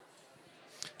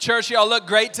Church, y'all look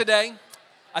great today.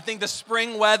 I think the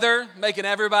spring weather making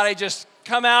everybody just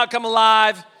come out, come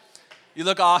alive. You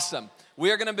look awesome. We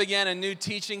are going to begin a new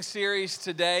teaching series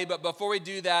today, but before we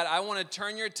do that, I want to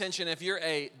turn your attention, if you're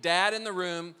a dad in the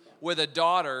room with a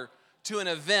daughter, to an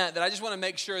event that I just want to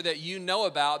make sure that you know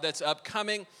about that's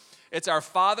upcoming. It's our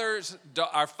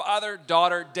father-daughter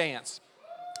dance.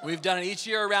 We've done it each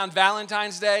year around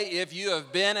Valentine's Day. If you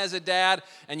have been as a dad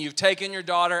and you've taken your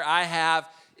daughter, I have.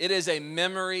 It is a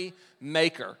memory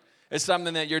maker. It's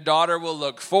something that your daughter will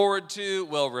look forward to,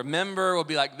 will remember, will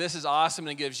be like, this is awesome,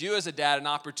 and it gives you as a dad an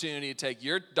opportunity to take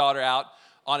your daughter out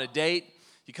on a date.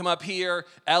 You come up here,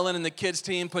 Ellen and the kids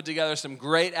team put together some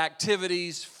great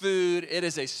activities, food. It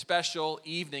is a special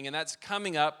evening, and that's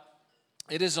coming up.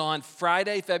 It is on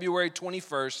Friday, February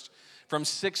 21st from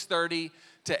 6:30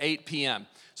 to 8 p.m.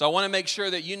 So I want to make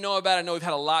sure that you know about it. I know we've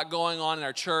had a lot going on in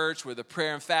our church with the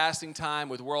prayer and fasting time,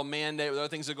 with World Mandate, with other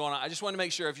things that are going on. I just want to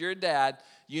make sure if you're a dad,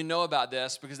 you know about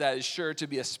this because that is sure to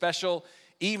be a special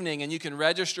evening, and you can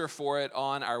register for it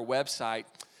on our website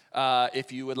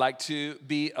if you would like to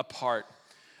be a part.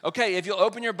 Okay, if you'll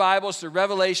open your Bibles to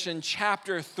Revelation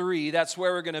chapter 3, that's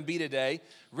where we're going to be today.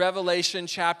 Revelation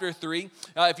chapter 3.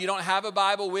 If you don't have a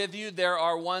Bible with you, there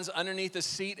are ones underneath the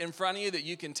seat in front of you that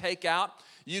you can take out.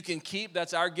 You can keep.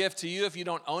 That's our gift to you. If you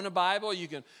don't own a Bible, you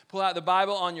can pull out the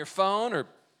Bible on your phone or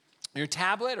your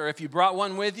tablet, or if you brought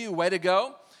one with you, way to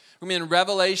go. We're in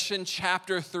Revelation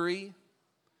chapter 3.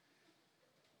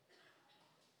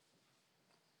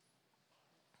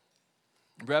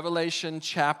 Revelation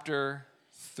chapter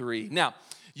 3. Now,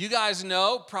 you guys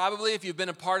know, probably if you've been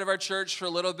a part of our church for a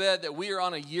little bit, that we are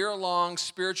on a year-long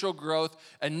spiritual growth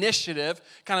initiative,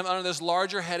 kind of under this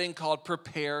larger heading called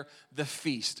Prepare the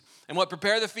Feast. And what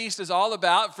Prepare the Feast is all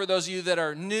about, for those of you that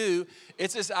are new,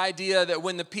 it's this idea that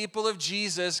when the people of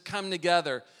Jesus come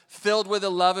together, filled with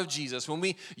the love of Jesus, when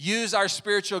we use our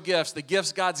spiritual gifts, the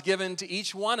gifts God's given to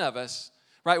each one of us,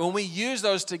 right? When we use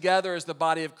those together as the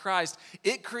body of Christ,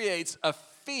 it creates a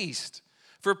feast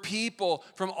for people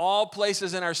from all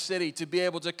places in our city to be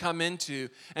able to come into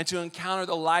and to encounter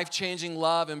the life-changing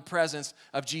love and presence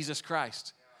of Jesus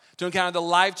Christ. To encounter the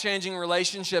life-changing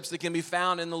relationships that can be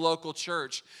found in the local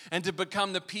church, and to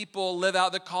become the people, live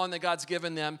out the calling that God's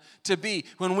given them to be.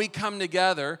 When we come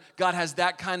together, God has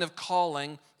that kind of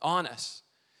calling on us.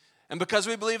 And because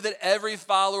we believe that every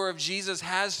follower of Jesus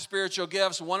has spiritual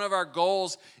gifts, one of our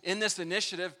goals in this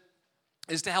initiative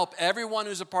is to help everyone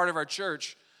who's a part of our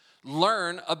church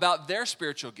learn about their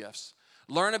spiritual gifts.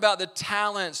 Learn about the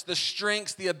talents, the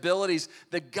strengths, the abilities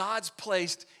that God's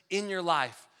placed in your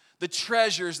life. The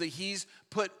treasures that He's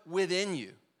put within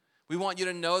you. We want you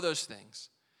to know those things.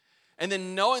 And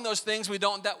then knowing those things, we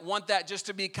don't want that just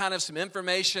to be kind of some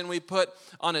information we put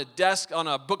on a desk, on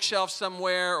a bookshelf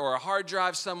somewhere, or a hard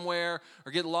drive somewhere,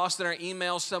 or get lost in our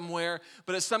email somewhere.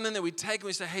 But it's something that we take and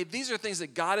we say, hey, these are things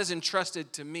that God has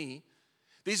entrusted to me.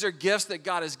 These are gifts that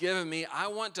God has given me. I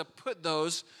want to put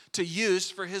those to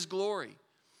use for His glory.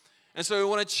 And so we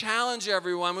want to challenge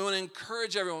everyone. We want to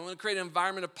encourage everyone. We want to create an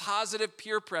environment of positive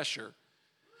peer pressure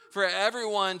for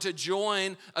everyone to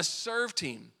join a serve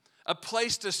team, a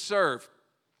place to serve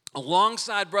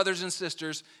alongside brothers and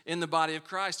sisters in the body of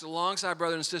Christ, alongside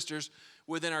brothers and sisters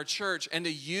within our church, and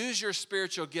to use your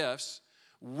spiritual gifts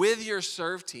with your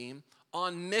serve team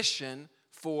on mission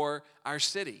for our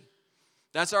city.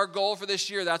 That's our goal for this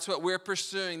year. That's what we're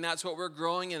pursuing. That's what we're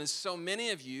growing in. And so many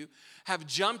of you have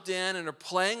jumped in and are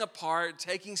playing a part,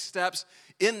 taking steps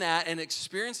in that and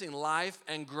experiencing life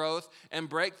and growth and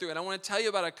breakthrough. And I want to tell you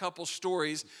about a couple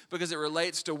stories because it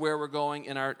relates to where we're going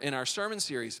in our sermon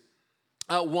series.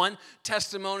 One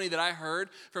testimony that I heard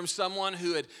from someone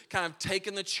who had kind of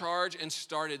taken the charge and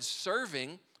started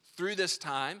serving through this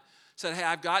time. Said, hey,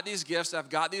 I've got these gifts, I've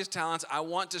got these talents, I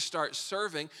want to start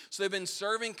serving. So they've been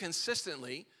serving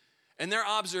consistently, and their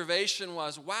observation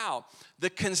was, wow,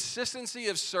 the consistency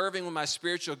of serving with my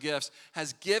spiritual gifts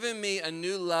has given me a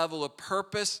new level of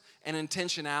purpose and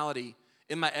intentionality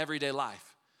in my everyday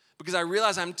life. Because I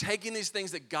realize I'm taking these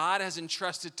things that God has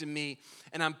entrusted to me,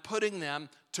 and I'm putting them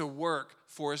to work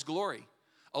for His glory.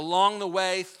 Along the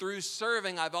way, through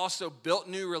serving, I've also built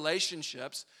new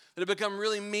relationships that have become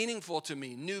really meaningful to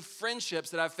me, new friendships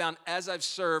that I've found as I've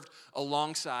served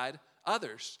alongside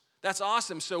others. That's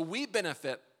awesome. So we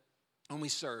benefit when we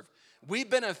serve. We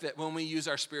benefit when we use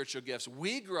our spiritual gifts.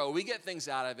 We grow, we get things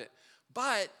out of it,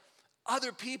 but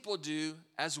other people do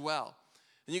as well.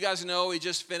 And you guys know we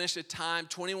just finished a time,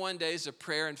 21 days of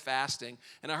prayer and fasting.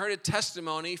 And I heard a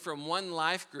testimony from one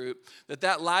life group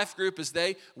that life group, as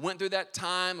they went through that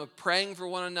time of praying for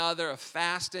one another, of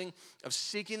fasting, of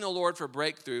seeking the Lord for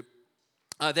breakthrough,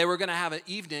 they were going to have an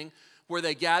evening where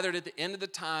they gathered at the end of the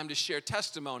time to share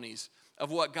testimonies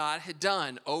of what God had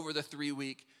done over the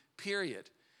 3-week period.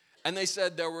 And they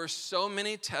said there were so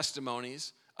many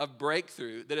testimonies of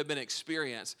breakthrough that have been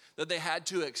experienced that they had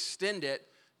to extend it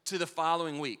to the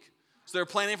following week. So they're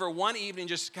planning for one evening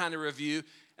just to kind of review,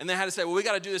 and they had to say, well, we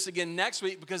got to do this again next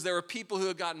week because there were people who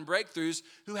had gotten breakthroughs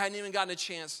who hadn't even gotten a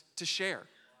chance to share.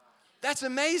 That's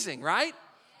amazing, right?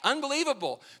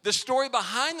 Unbelievable. The story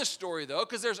behind the story, though,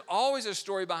 because there's always a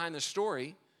story behind the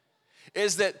story,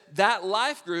 is that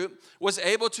life group was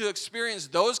able to experience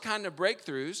those kind of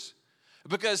breakthroughs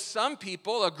because some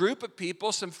people, a group of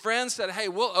people, some friends said, hey,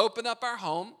 we'll open up our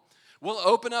home, we'll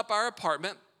open up our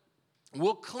apartment,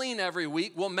 we'll clean every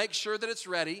week, we'll make sure that it's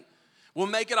ready, we'll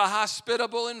make it a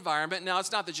hospitable environment. Now,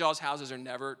 it's not that y'all's houses are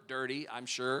never dirty, I'm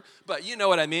sure, but you know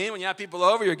what I mean. When you have people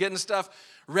over, you're getting stuff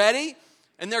ready,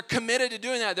 and they're committed to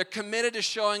doing that. They're committed to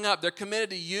showing up. They're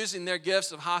committed to using their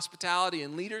gifts of hospitality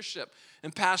and leadership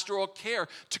and pastoral care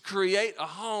to create a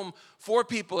home for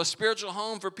people, a spiritual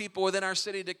home for people within our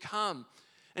city to come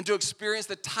and to experience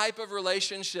the type of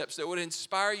relationships that would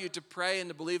inspire you to pray and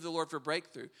to believe the Lord for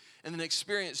breakthrough, and then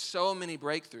experience so many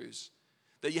breakthroughs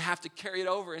that you have to carry it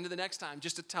over into the next time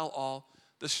just to tell all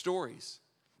the stories.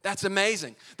 That's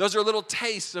amazing. Those are little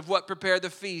tastes of what Prepare the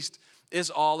Feast is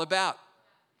all about.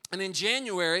 And in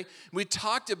January, we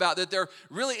talked about that there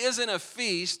really isn't a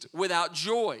feast without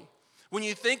joy. When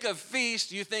you think of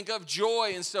feast, you think of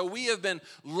joy. And so we have been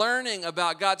learning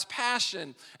about God's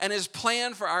passion and his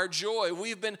plan for our joy.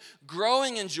 We've been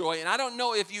growing in joy. And I don't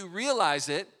know if you realize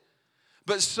it,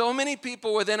 but so many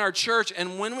people within our church,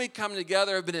 and when we come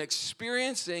together, have been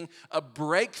experiencing a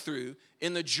breakthrough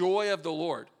in the joy of the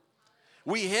Lord.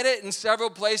 We hit it in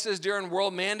several places during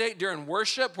World Mandate, during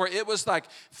worship, where it was like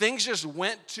things just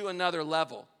went to another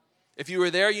level. If you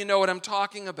were there, you know what I'm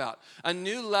talking about. A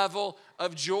new level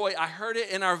of joy. I heard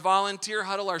it in our volunteer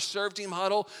huddle, our serve team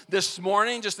huddle this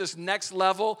morning, just this next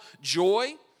level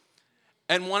joy.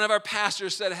 And one of our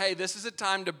pastors said, hey, this is a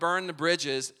time to burn the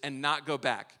bridges and not go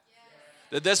back.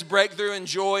 That this breakthrough in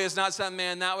joy is not something,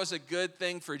 man, that was a good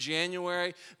thing for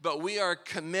January, but we are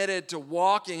committed to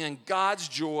walking in God's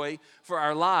joy for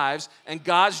our lives and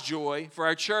God's joy for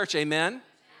our church. Amen?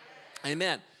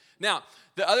 Amen. Now,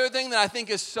 the other thing that I think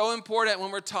is so important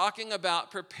when we're talking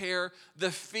about Prepare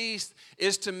the Feast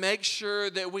is to make sure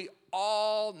that we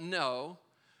all know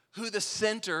who the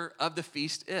center of the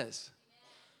feast is.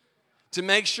 To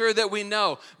make sure that we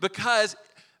know, because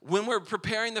when we're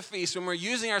preparing the feast, when we're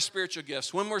using our spiritual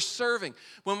gifts, when we're serving,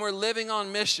 when we're living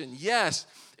on mission, yes,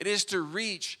 it is to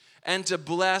reach and to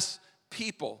bless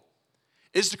people.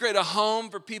 It's to create a home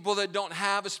for people that don't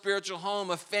have a spiritual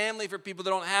home, a family for people that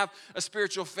don't have a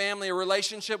spiritual family, a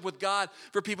relationship with God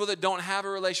for people that don't have a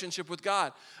relationship with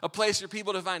God, a place for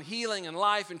people to find healing and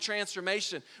life and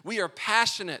transformation. We are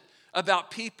passionate about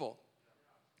people.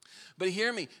 But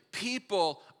hear me,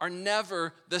 people are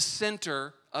never the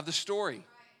center of the story.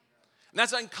 And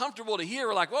that's uncomfortable to hear.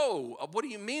 We're like, whoa, what do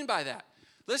you mean by that?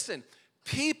 Listen,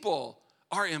 people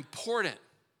are important.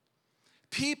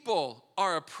 People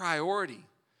are a priority.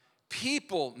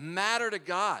 People matter to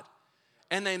God,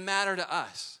 and they matter to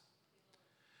us.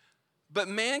 But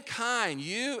mankind,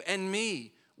 you and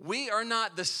me, we are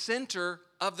not the center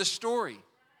of the story.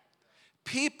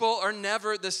 People are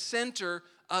never the center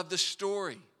of the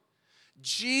story.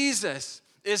 Jesus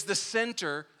is the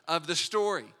center of the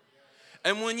story.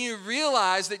 And when you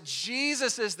realize that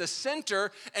Jesus is the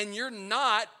center and you're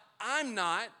not, I'm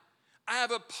not, I have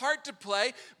a part to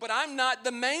play, but I'm not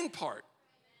the main part.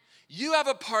 You have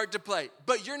a part to play,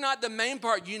 but you're not the main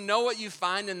part. You know what you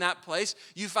find in that place?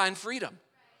 You find freedom.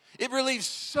 It relieves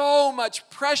so much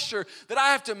pressure that I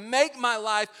have to make my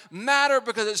life matter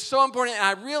because it's so important. And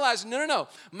I realize, no,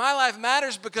 my life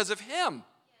matters because of him.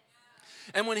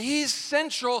 And when he's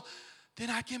central, then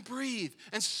I can breathe.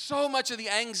 And so much of the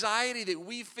anxiety that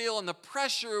we feel and the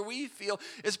pressure we feel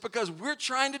is because we're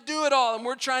trying to do it all and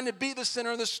we're trying to be the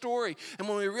center of the story. And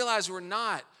when we realize we're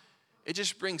not, it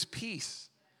just brings peace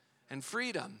and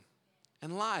freedom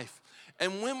and life.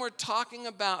 And when we're talking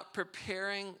about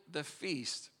preparing the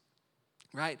feast,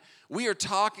 right, we are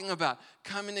talking about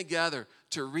coming together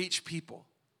to reach people.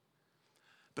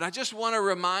 But I just want to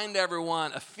remind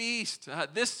everyone,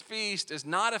 this feast is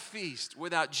not a feast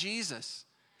without Jesus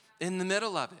in the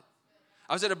middle of it.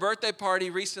 I was at a birthday party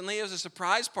recently. It was a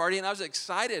surprise party, and I was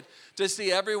excited to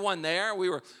see everyone there. We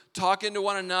were talking to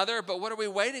one another, but what are we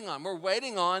waiting on? We're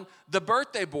waiting on the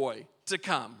birthday boy to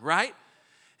come, right?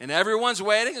 And everyone's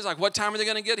waiting. It's like, what time are they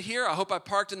going to get here? I hope I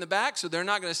parked in the back so they're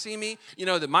not going to see me,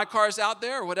 that my car's out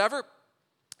there or whatever.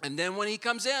 And then when he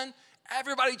comes in,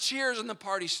 everybody cheers and the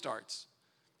party starts.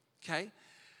 Okay?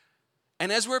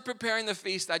 And as we're preparing the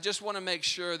feast, I just want to make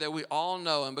sure that we all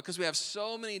know, and because we have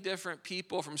so many different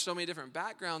people from so many different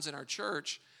backgrounds in our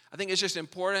church, I think it's just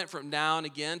important from now and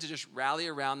again to just rally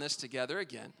around this together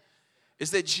again, is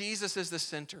that Jesus is the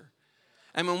center.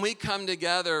 And when we come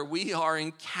together, we are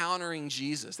encountering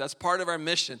Jesus. That's part of our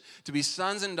mission, to be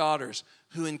sons and daughters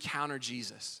who encounter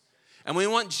Jesus. And we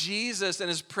want Jesus and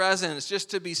his presence just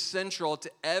to be central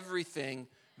to everything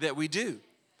that we do.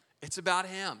 It's about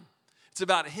him. It's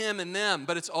about him and them,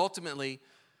 but it's ultimately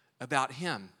about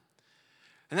him.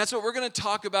 And that's what we're going to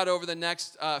talk about over the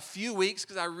next few weeks,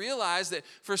 because I realize that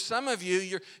for some of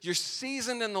you, you're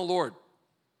seasoned in the Lord.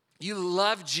 You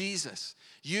love Jesus.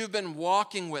 You've been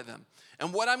walking with him.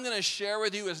 And what I'm going to share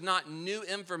with you is not new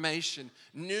information,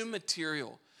 new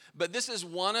material. But this is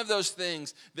one of those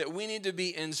things that we need to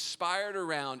be inspired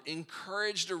around,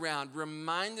 encouraged around,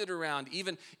 reminded around,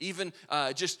 even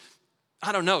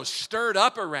stirred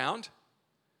up around,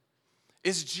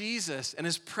 is Jesus and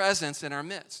his presence in our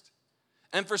midst.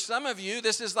 And for some of you,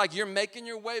 this is like you're making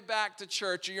your way back to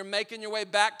church, or you're making your way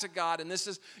back to God, and this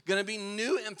is going to be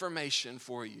new information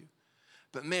for you.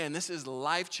 But man, this is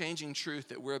life-changing truth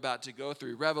that we're about to go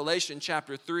through. Revelation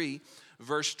chapter 3,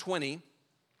 verse 20,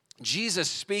 Jesus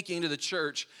speaking to the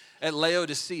church at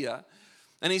Laodicea,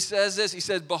 and he says this, he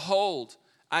says, "Behold,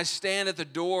 I stand at the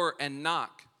door and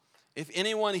knock. If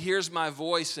anyone hears my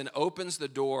voice and opens the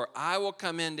door, I will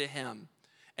come into him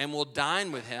and will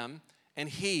dine with him, and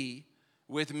he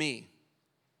with me."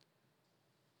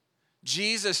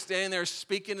 Jesus standing there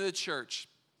speaking to the church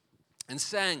and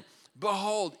saying,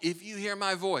 "Behold, if you hear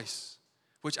my voice,"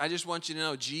 which I just want you to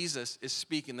know, Jesus is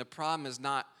speaking. The problem is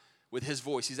not with his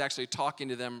voice. He's actually talking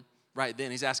to them right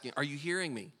then. He's asking, are you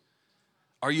hearing me?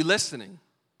 Are you listening?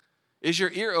 Is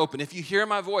your ear open? If you hear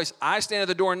my voice, I stand at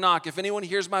the door and knock. If anyone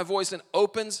hears my voice and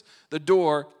opens the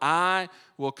door, I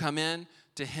will come in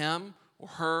to him or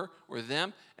her or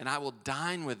them, and I will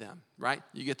dine with them, right?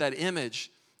 You get that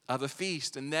image of a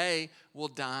feast, and they will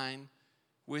dine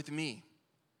with me.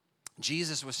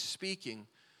 Jesus was speaking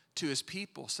to his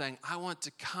people, saying, I want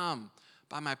to come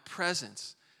by my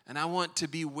presence, and I want to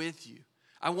be with you.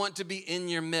 I want to be in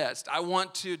your midst. I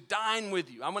want to dine with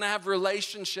you. I want to have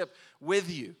relationship with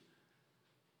you.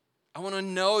 I want to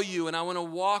know you, and I want to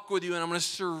walk with you, and I'm going to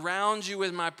surround you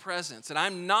with my presence. And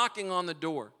I'm knocking on the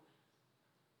door.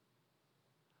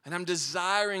 And I'm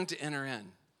desiring to enter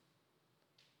in.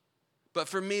 But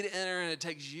for me to enter in, it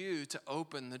takes you to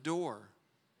open the door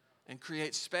and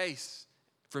create space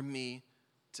for me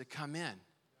to come in.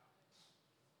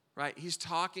 Right? He's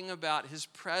talking about his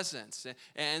presence.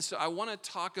 And so I want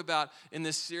to talk about, in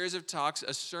this series of talks,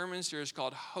 a sermon series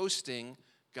called Hosting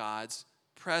God's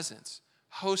Presence.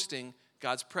 Hosting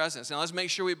God's presence. Now let's make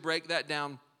sure we break that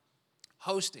down.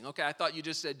 Hosting. Okay, I thought you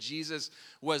just said Jesus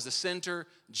was the center.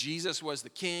 Jesus was the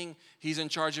king. He's in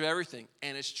charge of everything.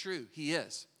 And it's true. He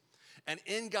is. And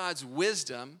in God's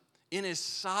wisdom, in his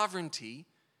sovereignty,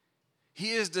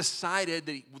 he has decided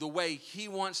that the way he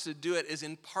wants to do it is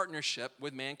in partnership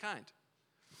with mankind.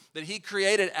 That he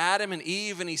created Adam and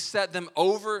Eve and he set them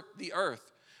over the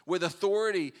earth with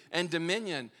authority and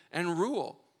dominion and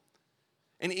rule.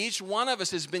 And each one of us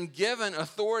has been given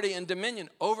authority and dominion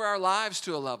over our lives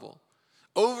to a level,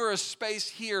 over a space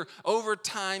here, over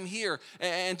time here.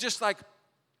 And just like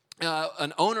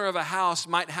an owner of a house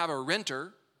might have a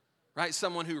renter, right?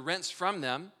 Someone who rents from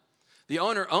them. The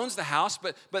owner owns the house,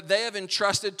 but they have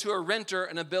entrusted to a renter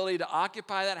an ability to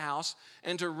occupy that house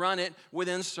and to run it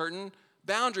within certain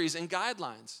boundaries and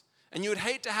guidelines. And you would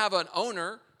hate to have an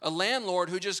owner, a landlord,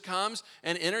 who just comes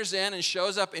and enters in and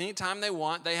shows up anytime they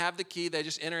want. They have the key. They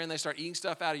just enter in. They start eating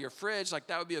stuff out of your fridge. Like,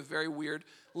 that would be a very weird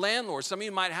landlord. Some of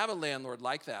you might have a landlord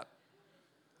like that.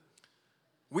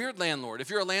 Weird landlord. If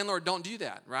you're a landlord, don't do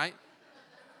that, right?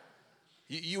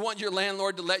 You want your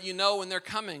landlord to let you know when they're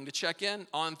coming to check in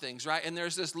on things, right? And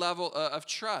there's this level of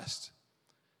trust.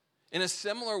 In a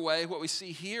similar way, what we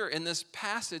see here in this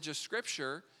passage of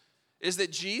Scripture is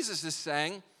that Jesus is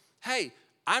saying, hey,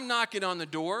 I'm knocking on the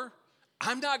door.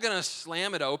 I'm not going to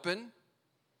slam it open.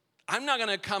 I'm not going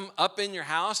to come up in your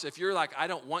house if you're like, I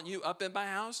don't want you up in my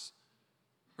house,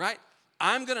 right?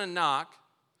 I'm going to knock,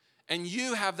 and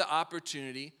you have the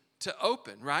opportunity to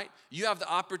open, right? You have the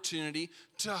opportunity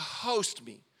to host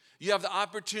me. You have the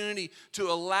opportunity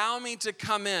to allow me to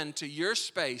come into your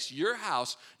space, your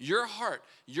house, your heart,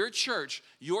 your church,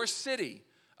 your city.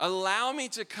 Allow me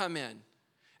to come in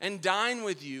and dine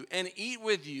with you and eat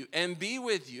with you and be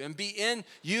in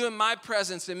you in my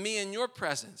presence and me in your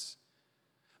presence.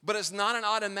 But it's not an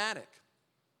automatic.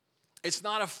 It's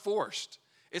not a forced.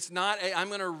 It's not a I'm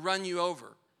going to run you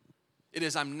over. It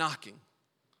is I'm knocking.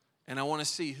 And I want to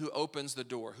see who opens the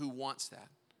door, who wants that,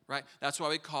 right? That's why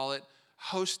we call it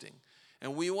hosting.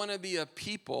 And we want to be a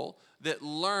people that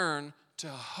learn to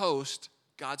host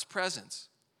God's presence.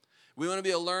 We want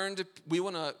to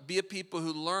be a people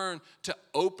who learn to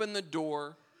open the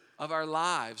door of our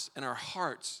lives and our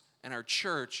hearts and our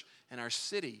church and our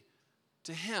city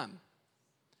to Him,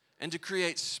 and to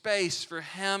create space for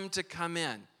Him to come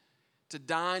in, to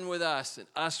dine with us and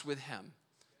us with Him.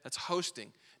 That's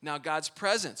hosting. Now, God's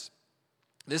presence.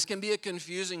 This can be a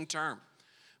confusing term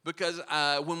because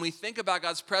when we think about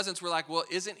God's presence, we're like, well,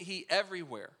 isn't He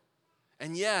everywhere?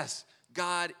 And yes,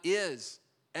 God is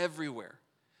everywhere.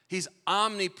 He's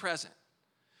omnipresent.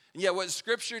 And yet what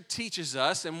Scripture teaches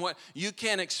us and what you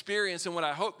can experience and what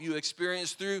I hope you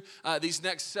experience through these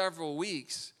next several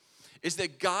weeks is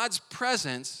that God's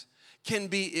presence can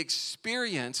be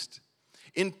experienced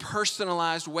in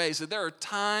personalized ways. That there are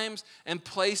times and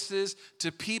places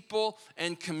to people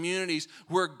and communities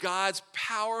where God's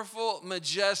powerful,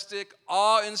 majestic,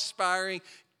 awe-inspiring,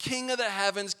 King of the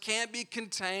heavens can't be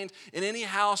contained in any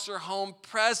house or home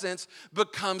presence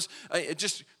becomes, it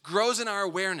just grows in our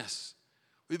awareness.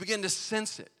 We begin to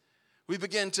sense it. We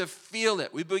begin to feel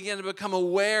it. We begin to become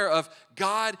aware of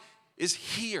God is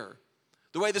here.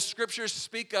 The way the Scriptures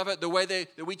speak of it, the way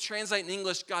that we translate in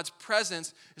English God's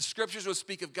presence, the Scriptures will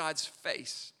speak of God's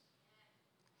face.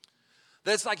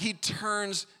 That it's like He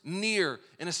turns near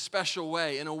in a special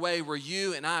way, in a way where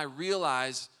you and I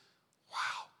realize,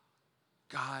 wow,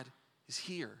 God is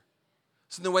here.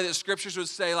 So in the way that Scriptures would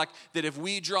say, like, that if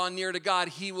we draw near to God,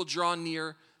 He will draw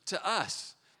near to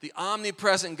us. The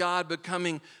omnipresent God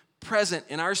becoming present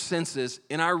in our senses,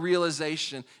 in our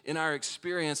realization, in our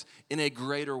experience in a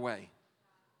greater way.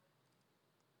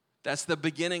 That's the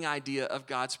beginning idea of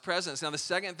God's presence. Now, the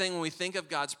second thing when we think of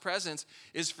God's presence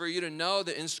is for you to know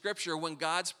that in Scripture, when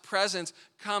God's presence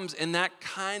comes in that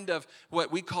kind of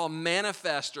what we call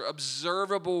manifest or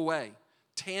observable way,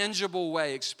 tangible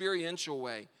way, experiential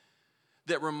way,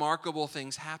 that remarkable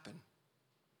things happen,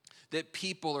 that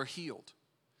people are healed,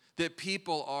 that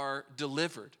people are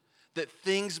delivered, that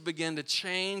things begin to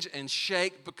change and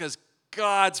shake because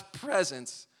God's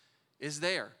presence is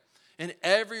there. And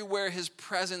everywhere His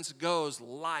presence goes,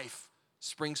 life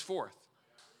springs forth.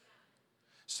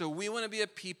 So we want to be a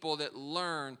people that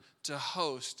learn to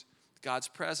host God's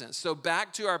presence. So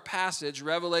back to our passage,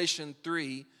 Revelation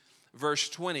 3, verse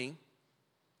 20.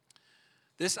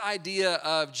 This idea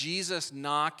of Jesus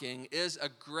knocking is a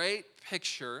great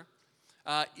picture.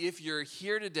 If you're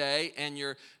here today and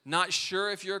you're not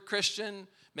sure if you're a Christian,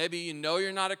 maybe you know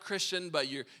you're not a Christian, but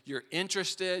you're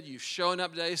interested, you've shown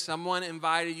up today, someone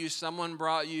invited you, someone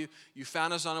brought you, you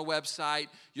found us on a website,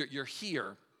 you're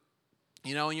here,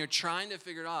 and you're trying to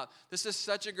figure it out. This is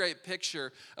such a great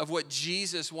picture of what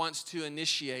Jesus wants to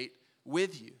initiate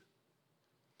with you.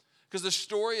 Because the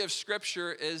story of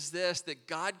Scripture is this, that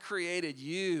God created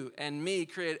you and me,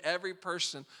 created every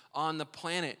person on the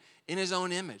planet in His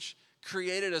own image,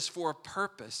 created us for a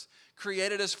purpose,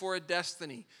 created us for a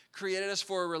destiny, created us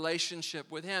for a relationship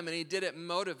with Him, and He did it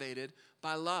motivated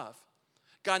by love.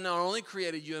 God not only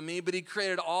created you and me, but He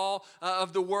created all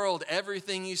of the world,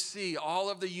 everything you see, all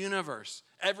of the universe,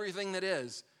 everything that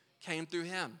is, came through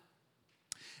Him.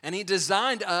 And He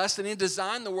designed us and He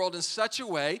designed the world in such a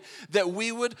way that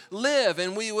we would live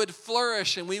and we would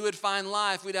flourish and we would find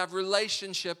life. We'd have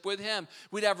relationship with Him.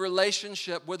 We'd have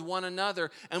relationship with one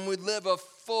another and we'd live a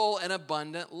full and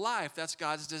abundant life. That's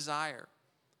God's desire.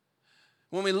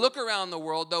 When we look around the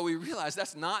world, though, we realize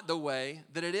that's not the way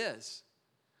that it is.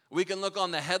 We can look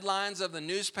on the headlines of the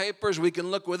newspapers. We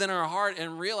can look within our heart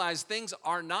and realize things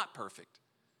are not perfect.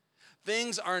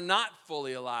 Things are not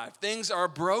fully alive. Things are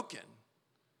broken.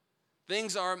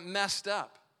 Things are messed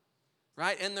up,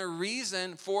 right? And the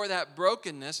reason for that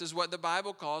brokenness is what the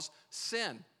Bible calls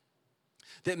sin.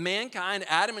 That mankind,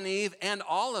 Adam and Eve, and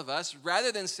all of us,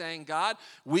 rather than saying, God,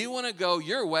 we want to go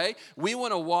your way, we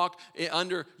want to walk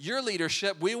under your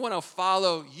leadership, we want to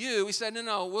follow you, we said,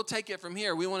 no, we'll take it from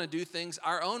here. We want to do things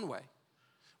our own way.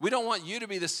 We don't want you to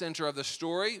be the center of the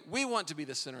story. We want to be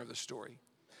the center of the story.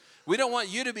 We don't want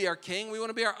you to be our king. We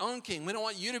want to be our own king. We don't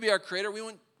want you to be our creator.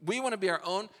 We want to be our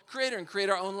own creator and create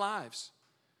our own lives.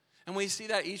 And we see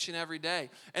that each and every day.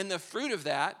 And the fruit of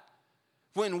that,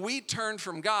 when we turned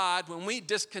from God, when we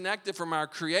disconnected from our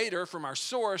creator, from our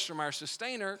source, from our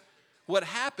sustainer, what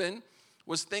happened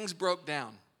was things broke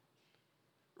down.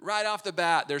 Right off the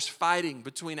bat, there's fighting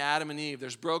between Adam and Eve.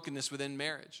 There's brokenness within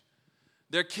marriage.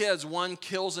 Their kids, one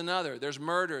kills another. There's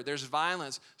murder. There's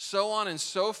violence, so on and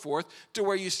so forth, to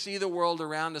where you see the world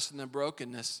around us and the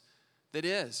brokenness that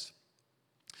is.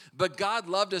 But God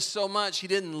loved us so much, he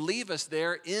didn't leave us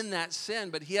there in that sin,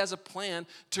 but he has a plan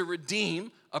to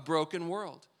redeem a broken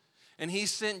world. And he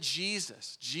sent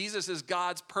Jesus. Jesus is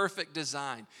God's perfect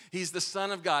design. He's the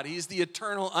Son of God. He's the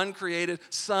eternal, uncreated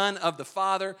Son of the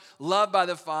Father, loved by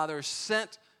the Father,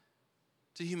 sent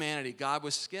to humanity. God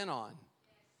with skin on.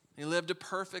 He lived a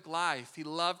perfect life. He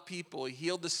loved people. He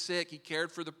healed the sick. He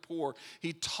cared for the poor.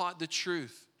 He taught the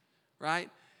truth, right?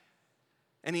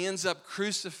 And he ends up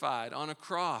crucified on a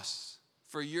cross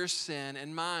for your sin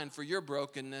and mine, for your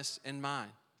brokenness and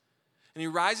mine. And he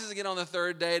rises again on the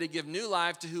third day to give new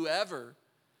life to whoever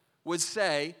would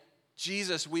say,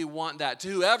 Jesus, we want that. To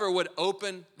whoever would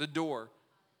open the door,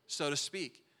 so to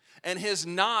speak. And his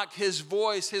knock, his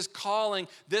voice, his calling,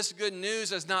 this good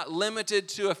news is not limited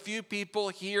to a few people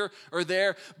here or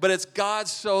there, but it's God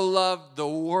so loved the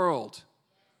world.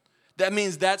 That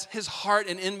means that's his heart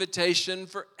and invitation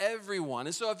for everyone.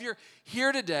 And so if you're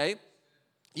here today,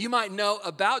 you might know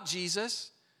about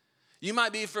Jesus. You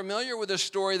might be familiar with the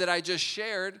story that I just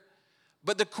shared,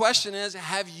 but the question is,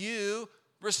 have you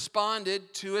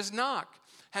responded to his knock?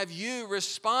 Have you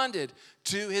responded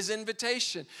to his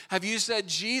invitation? Have you said,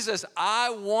 Jesus,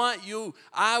 I want you.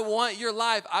 I want your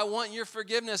life. I want your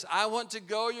forgiveness. I want to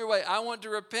go your way. I want to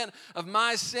repent of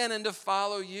my sin and to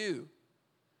follow you,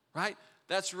 right?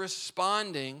 That's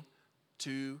responding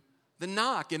to the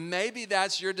knock. And maybe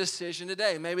that's your decision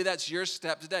today. Maybe that's your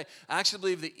step today. I actually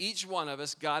believe that each one of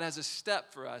us, God has a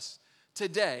step for us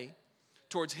today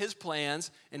towards his plans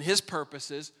and his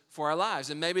purposes for our lives.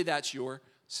 And maybe that's your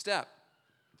step.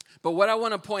 But what I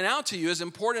want to point out to you, as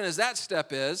important as that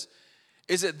step is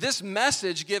that this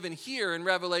message given here in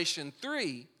Revelation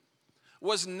 3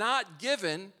 was not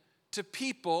given to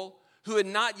people who had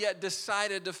not yet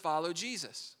decided to follow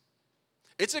Jesus.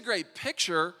 It's a great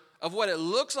picture of what it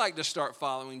looks like to start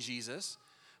following Jesus,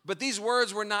 but these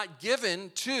words were not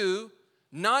given to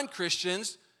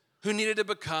non-Christians who needed to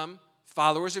become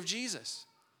followers of Jesus.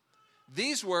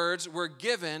 These words were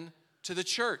given to the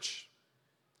church.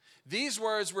 These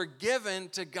words were given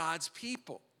to God's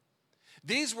people.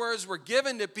 These words were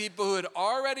given to people who had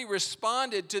already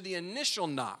responded to the initial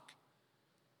knock.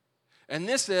 And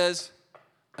this is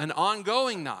an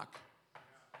ongoing knock.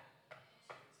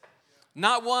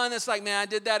 Not one that's like, man, I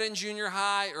did that in junior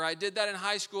high, or I did that in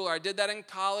high school, or I did that in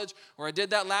college, or I did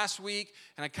that last week,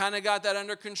 and I kind of got that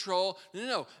under control.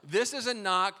 No. This is a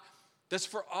knock that's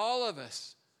for all of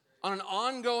us on an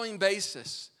ongoing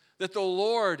basis, that the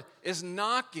Lord is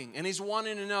knocking, and he's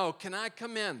wanting to know, can I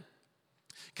come in?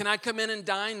 Can I come in and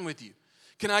dine with you?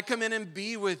 Can I come in and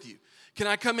be with you? Can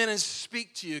I come in and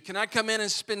speak to you? Can I come in and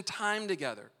spend time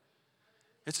together?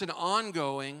 It's an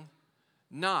ongoing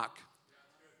knock.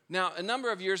 Now, a number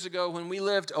of years ago when we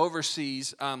lived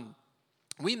overseas,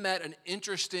 we met an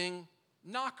interesting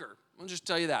knocker. I'll just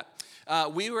tell you that.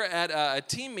 We were at a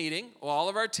team meeting, all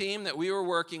of our team that we were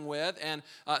working with, and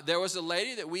there was a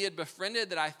lady that we had befriended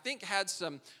that I think had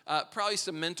probably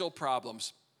some mental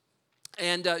problems.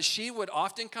 And she would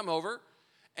often come over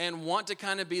and want to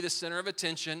kind of be the center of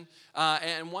attention.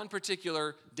 And one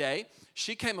particular day,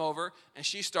 she came over and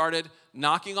she started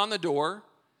knocking on the door.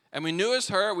 And we knew it was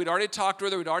her. We'd already talked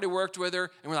with her. We'd already worked with her.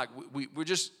 And we're like, we're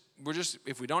just,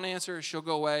 if we don't answer, she'll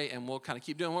go away, and we'll kind of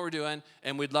keep doing what we're doing,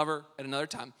 and we'd love her at another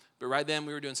time. But right then,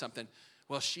 we were doing something.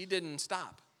 Well, she didn't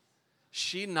stop.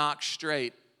 She knocked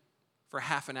straight for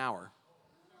half an hour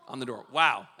on the door.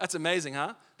 Wow, that's amazing,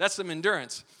 huh? That's some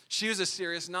endurance. She was a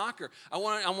serious knocker. I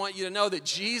want you to know that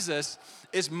Jesus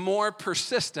is more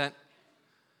persistent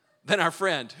than our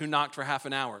friend who knocked for half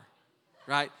an hour,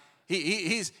 right?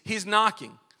 He's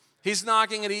knocking. He's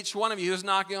knocking at each one of you. He was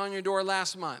knocking on your door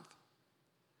last month.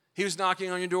 He was knocking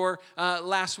on your door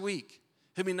last week.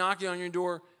 He'll be knocking on your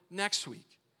door next week.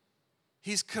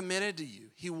 He's committed to you.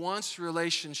 He wants a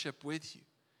relationship with you.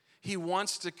 He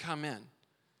wants to come in.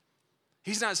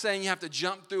 He's not saying you have to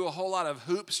jump through a whole lot of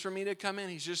hoops for me to come in.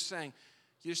 He's just saying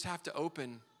you just have to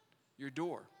open your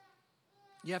door.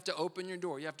 You have to open your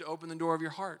door. You have to open the door of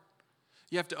your heart.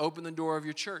 You have to open the door of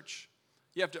your church.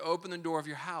 You have to open the door of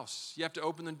your house. You have to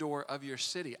open the door of your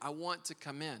city. I want to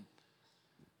come in.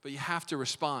 But you have to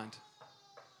respond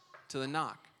to the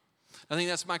knock. I think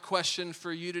that's my question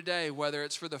for you today, whether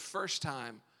it's for the first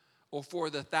time or for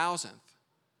the 1,000th.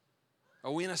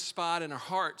 Are we in a spot in our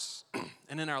hearts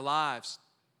and in our lives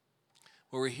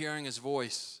where we're hearing his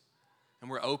voice and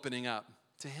we're opening up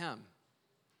to him?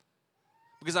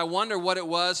 Because I wonder what it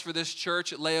was for this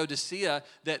church at Laodicea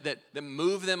that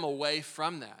moved them away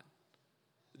from that.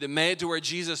 That made it to where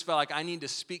Jesus felt like, I need to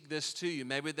speak this to you.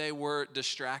 Maybe they were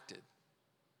distracted.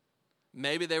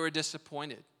 Maybe they were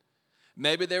disappointed.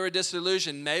 Maybe they were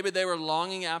disillusioned. Maybe they were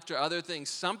longing after other things.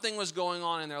 Something was going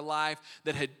on in their life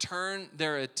that had turned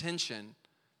their attention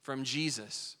from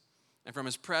Jesus and from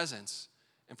his presence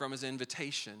and from his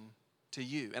invitation to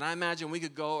you. And I imagine we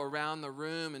could go around the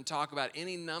room and talk about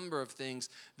any number of things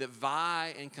that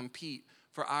vie and compete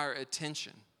for our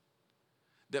attention,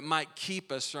 that might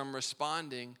keep us from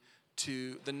responding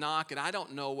to the knock. And I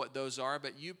don't know what those are,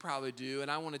 but you probably do. And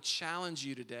I want to challenge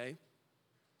you today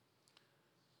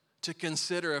to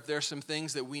consider if there's some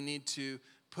things that we need to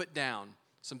put down,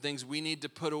 some things we need to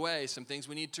put away, some things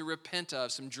we need to repent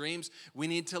of, some dreams we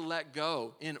need to let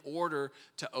go in order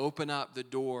to open up the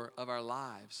door of our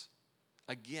lives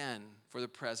again for the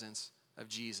presence of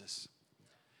Jesus.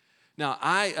 Now,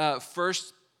 I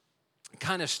first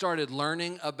kind of started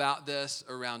learning about this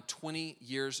around 20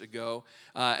 years ago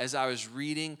as I was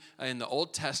reading in the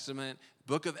Old Testament,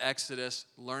 book of Exodus,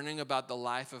 learning about the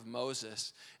life of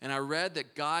Moses. And I read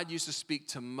that God used to speak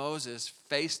to Moses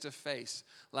face to face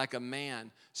like a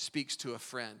man speaks to a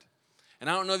friend. And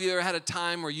I don't know if you ever had a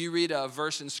time where you read a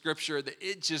verse in Scripture that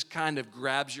it just kind of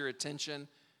grabs your attention.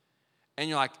 And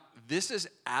you're like, this is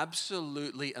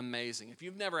absolutely amazing. If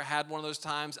you've never had one of those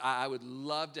times, I would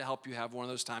love to help you have one of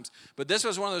those times. But this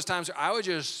was one of those times where I would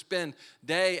just spend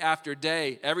day after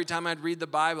day. Every time I'd read the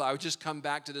Bible, I would just come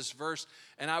back to this verse.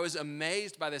 And I was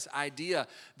amazed by this idea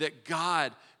that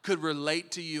God could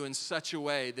relate to you in such a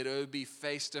way that it would be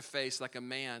face to face like a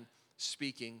man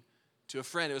speaking to a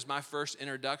friend. It was my first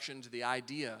introduction to the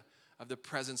idea of the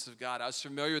presence of God. I was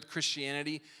familiar with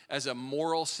Christianity as a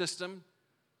moral system.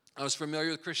 I was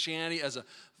familiar with Christianity as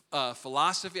a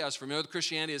philosophy. I was familiar with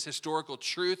Christianity as historical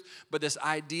truth. But this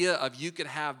idea of you could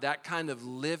have that kind of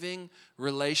living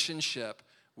relationship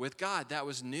with God, that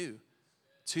was new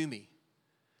to me.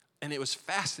 And it was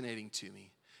fascinating to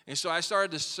me. And so I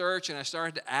started to search and I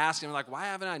started to ask, and I'm like, why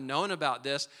haven't I known about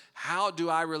this? How do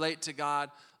I relate to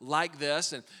God like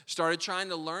this? And started trying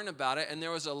to learn about it. And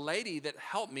there was a lady that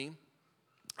helped me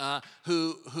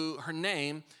who her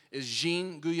name is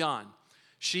Jean Guyon.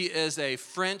 She is a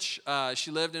French,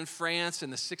 she lived in France in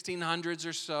the 1600s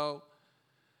or so.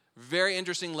 Very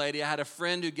interesting lady. I had a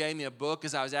friend who gave me a book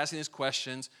as I was asking these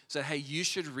questions, said, hey, you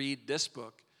should read this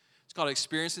book. It's called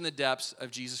Experiencing the Depths of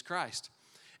Jesus Christ.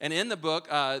 And in the book,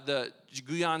 the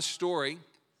Guyon story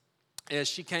is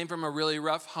she came from a really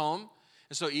rough home.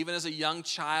 And so even as a young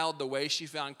child, the way she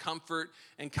found comfort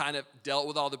and kind of dealt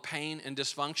with all the pain and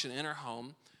dysfunction in her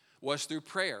home was through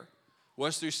prayer.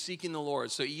 Was through seeking the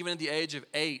Lord. So even at the age of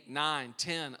 8, 9,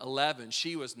 10, 11,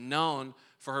 she was known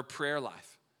for her prayer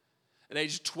life. At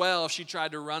age 12, she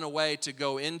tried to run away to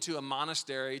go into a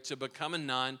monastery to become a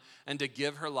nun and to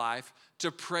give her life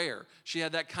to prayer. She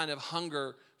had that kind of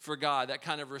hunger for God, that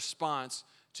kind of response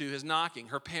to his knocking.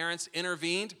 Her parents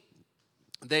intervened.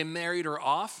 They married her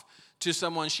off to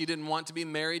someone she didn't want to be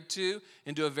married to,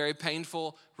 into a very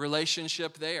painful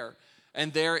relationship there.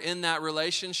 And there in that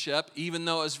relationship, even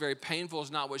though it was very painful,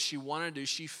 it's not what she wanted to do,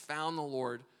 she found the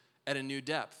Lord at a new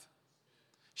depth.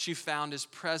 She found his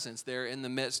presence there in the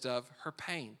midst of her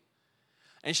pain.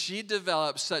 And she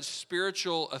developed such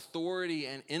spiritual authority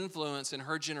and influence in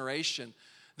her generation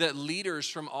that leaders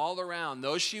from all around,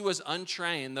 though she was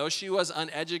untrained, though she was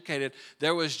uneducated,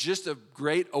 there was just a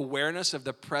great awareness of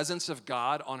the presence of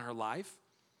God on her life.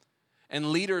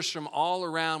 And leaders from all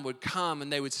around would come and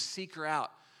they would seek her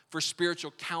out for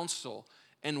spiritual counsel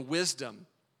and wisdom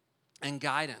and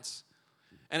guidance.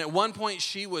 And at one point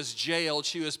she was jailed.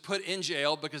 She was put in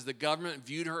jail because the government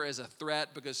viewed her as a threat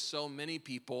because so many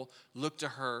people looked to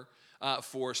her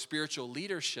for spiritual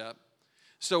leadership.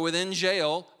 So within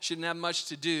jail, she didn't have much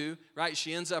to do, right?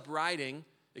 She ends up writing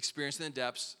Experiencing the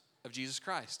Depths of Jesus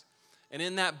Christ. And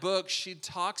in that book, she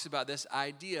talks about this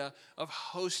idea of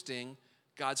hosting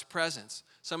God's presence,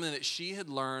 something that she had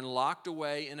learned locked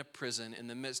away in a prison in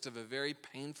the midst of a very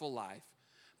painful life,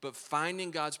 but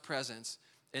finding God's presence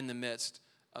in the midst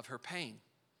of her pain.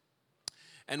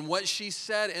 And what she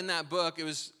said in that book, it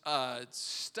was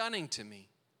stunning to me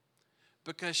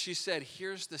because she said,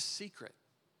 here's the secret.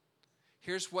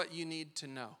 Here's what you need to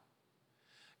know.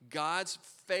 God's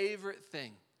favorite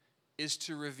thing is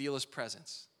to reveal his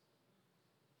presence.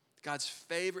 God's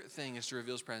favorite thing is to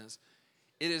reveal his presence.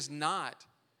 It is not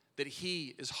that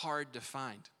he is hard to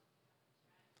find.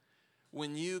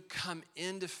 When you come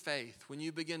into faith, when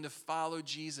you begin to follow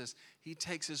Jesus, he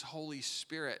takes his Holy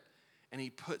Spirit and he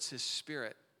puts his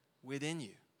Spirit within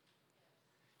you.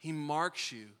 He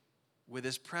marks you with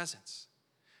his presence.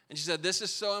 And she said, this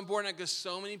is so important because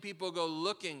so many people go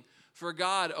looking for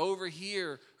God over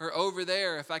here or over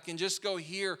there. If I can just go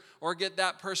here or get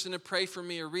that person to pray for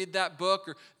me or read that book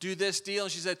or do this deal.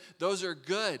 And she said, those are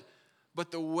good.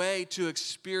 But the way to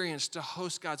experience, to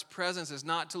host God's presence is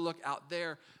not to look out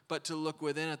there, but to look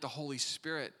within at the Holy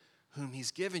Spirit whom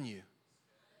he's given you.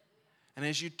 And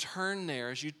as you turn there,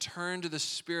 as you turn to the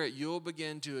Spirit, you'll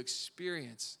begin to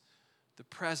experience the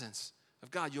presence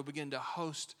of God. You'll begin to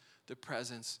host the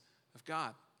presence of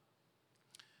God.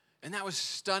 And that was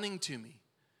stunning to me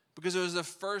because it was the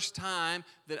first time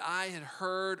that I had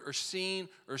heard or seen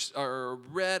or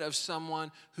read of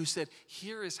someone who said,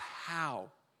 here is how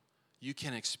you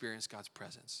can experience God's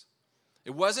presence.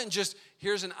 It wasn't just,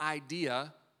 here's an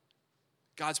idea,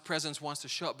 God's presence wants to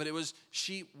show up, but it was,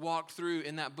 she walked through,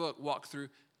 in that book, walked through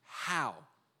how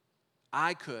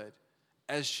I could,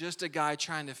 as just a guy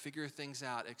trying to figure things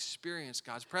out, experience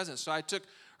God's presence. So I took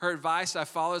her advice. I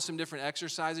followed some different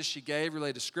exercises she gave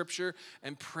related to Scripture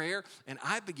and prayer, and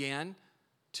I began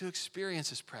to experience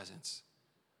his presence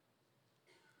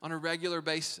on a regular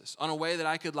basis, on a way that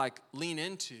I could lean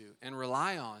into and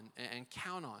rely on and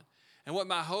count on. And what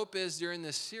my hope is during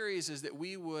this series is that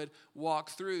we would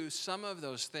walk through some of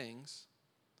those things,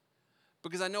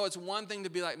 because I know it's one thing to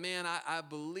be like, man, I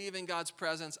believe in God's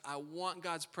presence. I want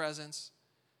God's presence.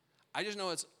 I just know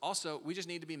it's also, we just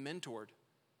need to be mentored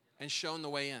and shown the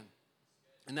way in.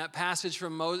 And that passage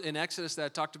from in Exodus that I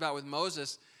talked about with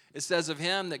Moses, it says of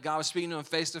him that God was speaking to him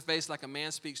face to face like a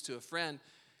man speaks to a friend.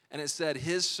 And it said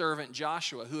his servant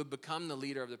Joshua, who had become the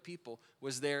leader of the people,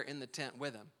 was there in the tent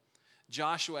with him.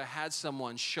 Joshua had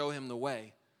someone show him the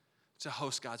way to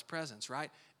host God's presence, right?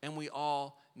 And we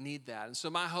all need that. And so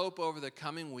my hope over the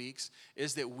coming weeks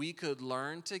is that we could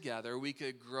learn together, we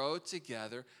could grow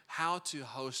together how to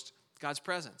host God's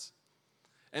presence.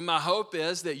 And my hope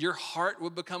is that your heart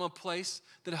would become a place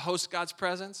that hosts God's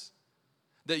presence,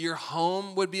 that your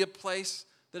home would be a place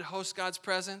that hosts God's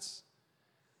presence,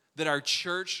 that our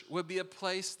church would be a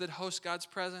place that hosts God's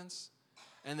presence,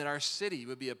 and that our city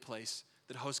would be a place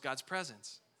that hosts God's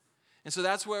presence. And so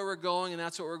that's where we're going, and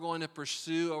that's what we're going to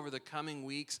pursue over the coming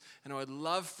weeks. And I would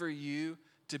love for you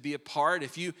to be a part.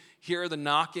 If you hear the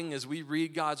knocking as we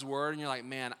read God's word, and you're like,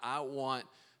 man, I want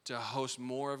to host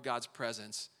more of God's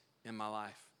presence in my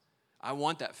life. I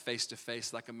want that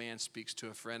face-to-face like a man speaks to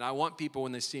a friend. I want people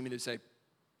when they see me to say,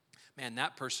 man,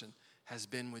 that person has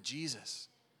been with Jesus,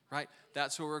 right?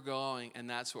 That's where we're going, and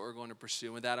that's what we're going to pursue.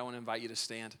 And with that, I want to invite you to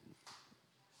stand.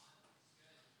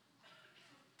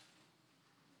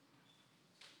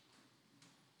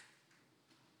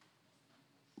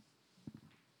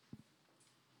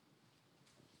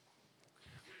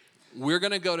 We're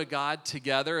going to go to God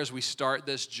together as we start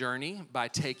this journey by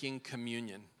taking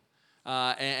communion.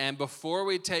 And before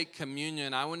we take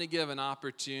communion, I want to give an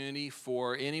opportunity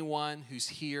for anyone who's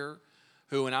here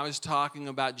who, when I was talking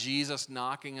about Jesus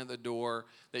knocking at the door,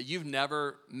 that you've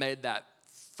never made that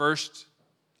first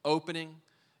opening.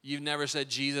 You've never said,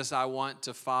 Jesus, I want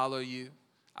to follow you.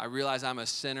 I realize I'm a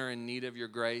sinner in need of your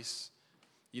grace.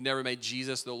 You never made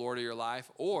Jesus the Lord of your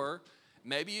life. Or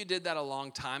maybe you did that a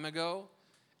long time ago,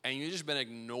 and you've just been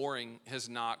ignoring his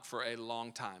knock for a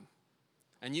long time.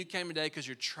 And you came today because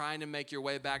you're trying to make your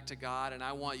way back to God, and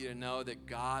I want you to know that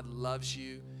God loves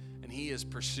you, and he is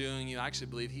pursuing you. I actually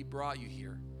believe he brought you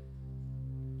here,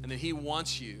 and that he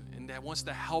wants you, and that wants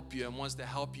to help you, and wants to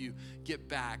help you get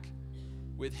back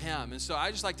with him. And so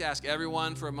I just like to ask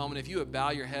everyone for a moment, if you would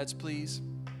bow your heads, please.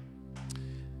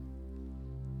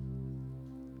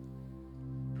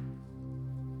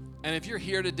 And if you're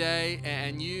here today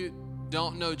and you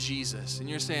don't know Jesus, and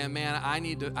you're saying, man, I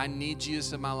need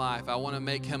Jesus in my life. I want to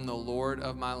make him the Lord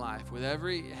of my life. With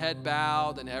every head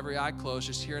bowed and every eye closed,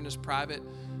 just here in this private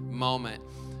moment.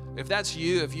 If that's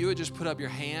you, if you would just put up your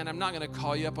hand, I'm not going to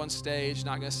call you up on stage,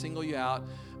 not going to single you out,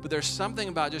 but there's something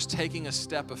about just taking a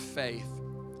step of faith.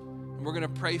 And we're going to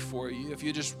pray for you. If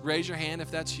you just raise your hand,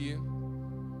 if that's you.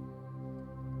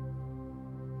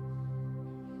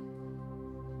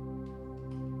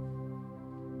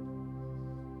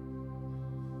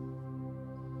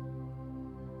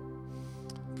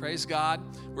 Praise God.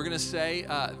 We're going to say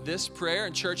this prayer.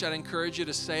 And church, I'd encourage you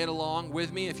to say it along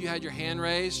with me. If you had your hand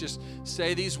raised, just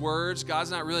say these words. God's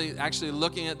not really actually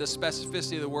looking at the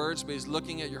specificity of the words, but he's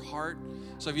looking at your heart.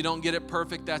 So if you don't get it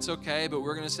perfect, that's okay. But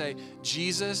we're going to say,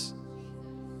 Jesus,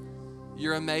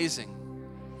 you're amazing.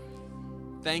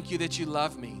 Thank you that you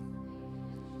love me.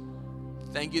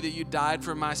 Thank you that you died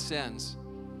for my sins.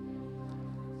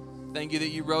 Thank you that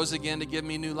you rose again to give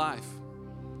me new life.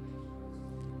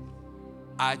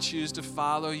 I choose to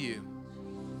follow you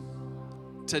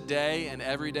today and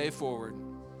every day forward,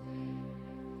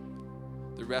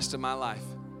 the rest of my life.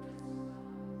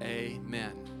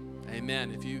 Amen.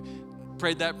 Amen. If you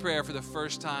prayed that prayer for the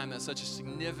first time, that's such a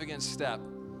significant step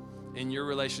in your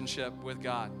relationship with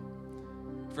God.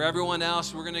 For everyone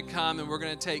else, we're going to come and we're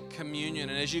going to take communion.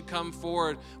 And as you come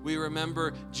forward, we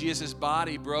remember Jesus'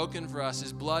 body broken for us,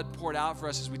 his blood poured out for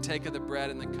us as we take of the bread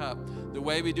and the cup. The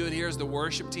way we do it here is the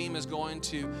worship team is going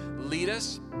to lead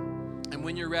us. And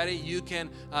when you're ready, you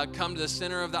can come to the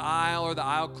center of the aisle or the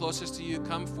aisle closest to you.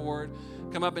 Come forward.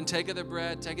 Come up and take of the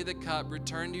bread, take of the cup,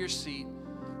 return to your seat.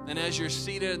 And as you're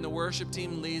seated and the worship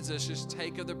team leads us, just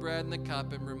take of the bread and the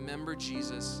cup and remember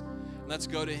Jesus. Let's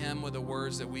go to him with the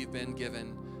words that we've been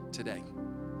given today.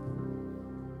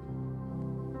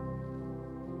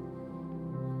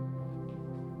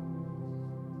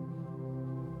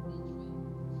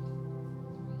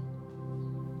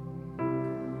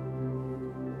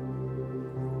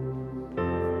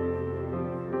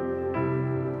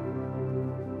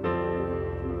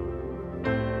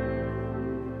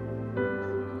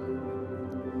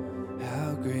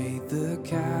 How great the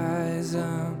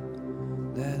chasm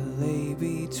that lay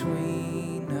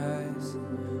between us,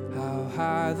 how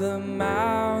high the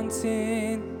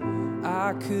mountain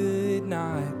I could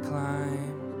not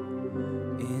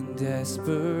climb. In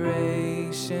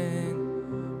desperation,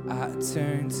 I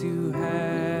turned to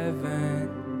heaven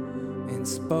and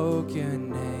spoke your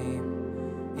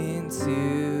name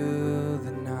into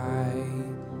the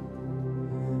night.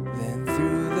 Then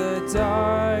through the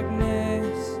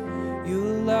darkness,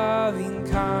 your loving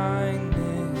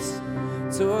kindness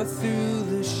tore through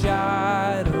the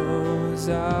shadows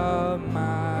of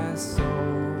my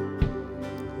soul.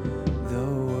 The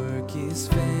work is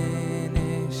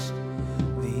finished,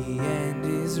 the end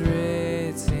is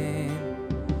written,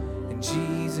 in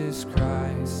Jesus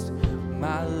Christ,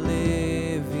 my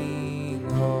living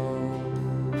hope.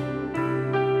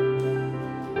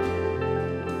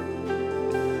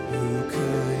 Who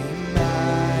could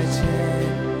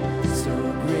imagine so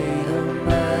great a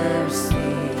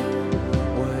mercy?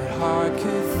 What heart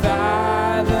could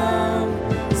fathom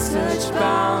such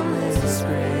boundless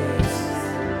grace?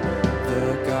 The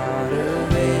God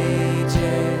of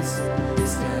ages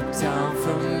stepped down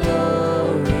from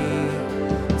glory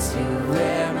to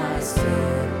wear my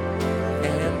sin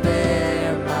and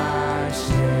bear my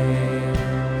shame.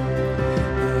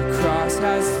 The cross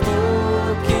has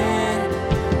spoken,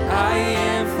 I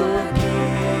am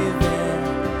forgiven.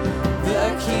 The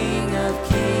King of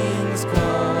Kings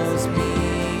calls me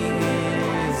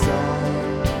his own.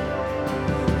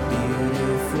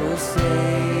 Beautiful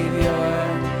Savior,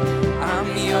 I'm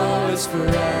yours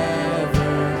forever.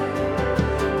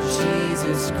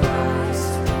 Jesus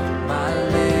Christ, my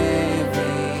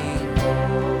living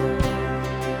hope.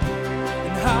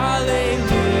 And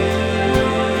hallelujah,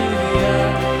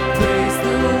 praise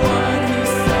the one who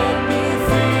set me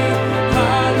free.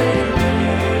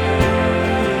 Hallelujah,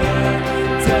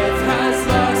 death has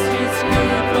lost its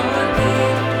grip on me.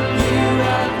 You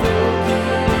have broken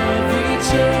every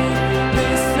chain.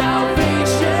 There's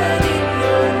salvation in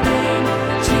your name,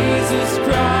 Jesus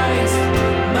Christ,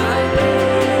 my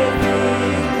living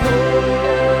hope.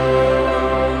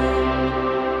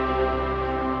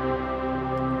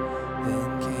 Then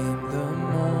came the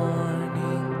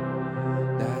morning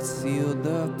that sealed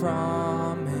the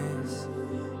promise.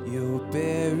 Your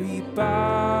buried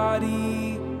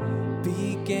body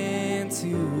began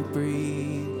to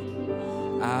breathe.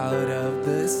 Out of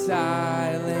the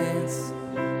silence,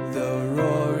 the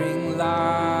roaring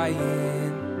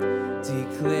lion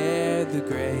declared the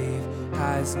grave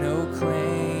has no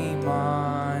claim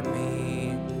on